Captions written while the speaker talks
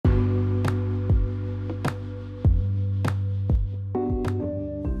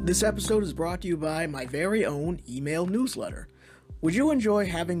This episode is brought to you by my very own email newsletter. Would you enjoy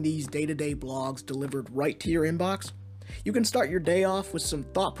having these day-to-day blogs delivered right to your inbox? You can start your day off with some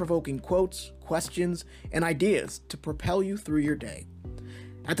thought-provoking quotes, questions, and ideas to propel you through your day.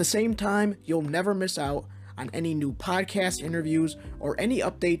 At the same time, you'll never miss out on any new podcast interviews or any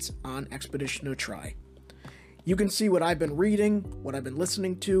updates on Expedition to Try. You can see what I've been reading, what I've been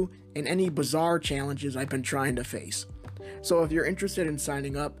listening to, and any bizarre challenges I've been trying to face. So if you're interested in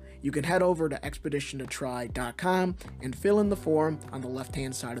signing up, you can head over to expeditiontotry.com and fill in the form on the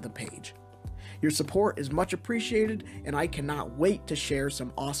left-hand side of the page. Your support is much appreciated, and I cannot wait to share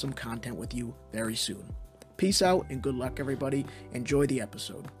some awesome content with you very soon. Peace out and good luck, everybody. Enjoy the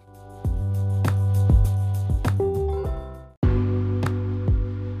episode.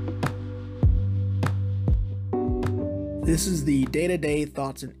 This is the day-to-day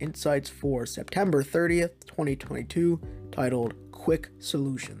thoughts and insights for September 30th, 2022, titled Quick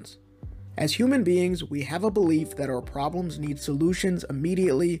Solutions. As human beings, we have a belief that our problems need solutions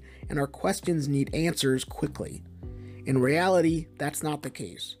immediately and our questions need answers quickly. In reality, that's not the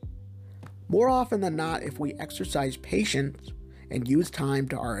case. More often than not, if we exercise patience and use time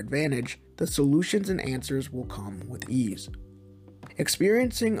to our advantage, the solutions and answers will come with ease.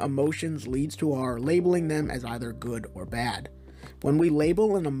 Experiencing emotions leads to our labeling them as either good or bad. When we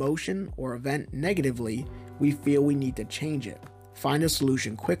label an emotion or event negatively, we feel we need to change it, find a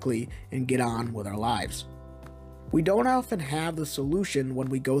solution quickly, and get on with our lives. We don't often have the solution when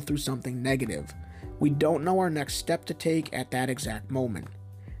we go through something negative. We don't know our next step to take at that exact moment.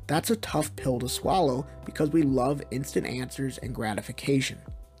 That's a tough pill to swallow because we love instant answers and gratification.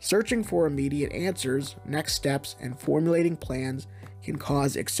 Searching for immediate answers, next steps, and formulating plans can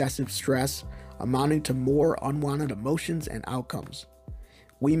cause excessive stress, amounting to more unwanted emotions and outcomes.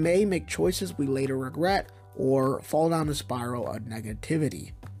 We may make choices we later regret or fall down a spiral of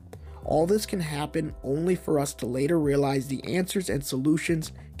negativity. All this can happen only for us to later realize the answers and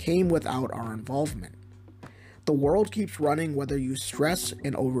solutions came without our involvement. The world keeps running whether you stress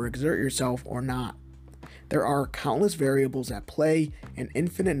and overexert yourself or not. There are countless variables at play, and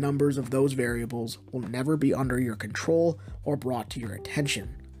infinite numbers of those variables will never be under your control or brought to your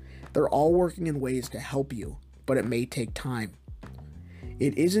attention. They're all working in ways to help you, but it may take time.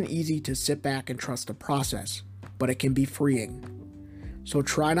 It isn't easy to sit back and trust the process, but it can be freeing. So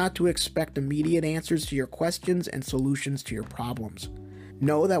try not to expect immediate answers to your questions and solutions to your problems.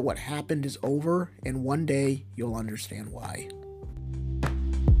 Know that what happened is over, and one day you'll understand why.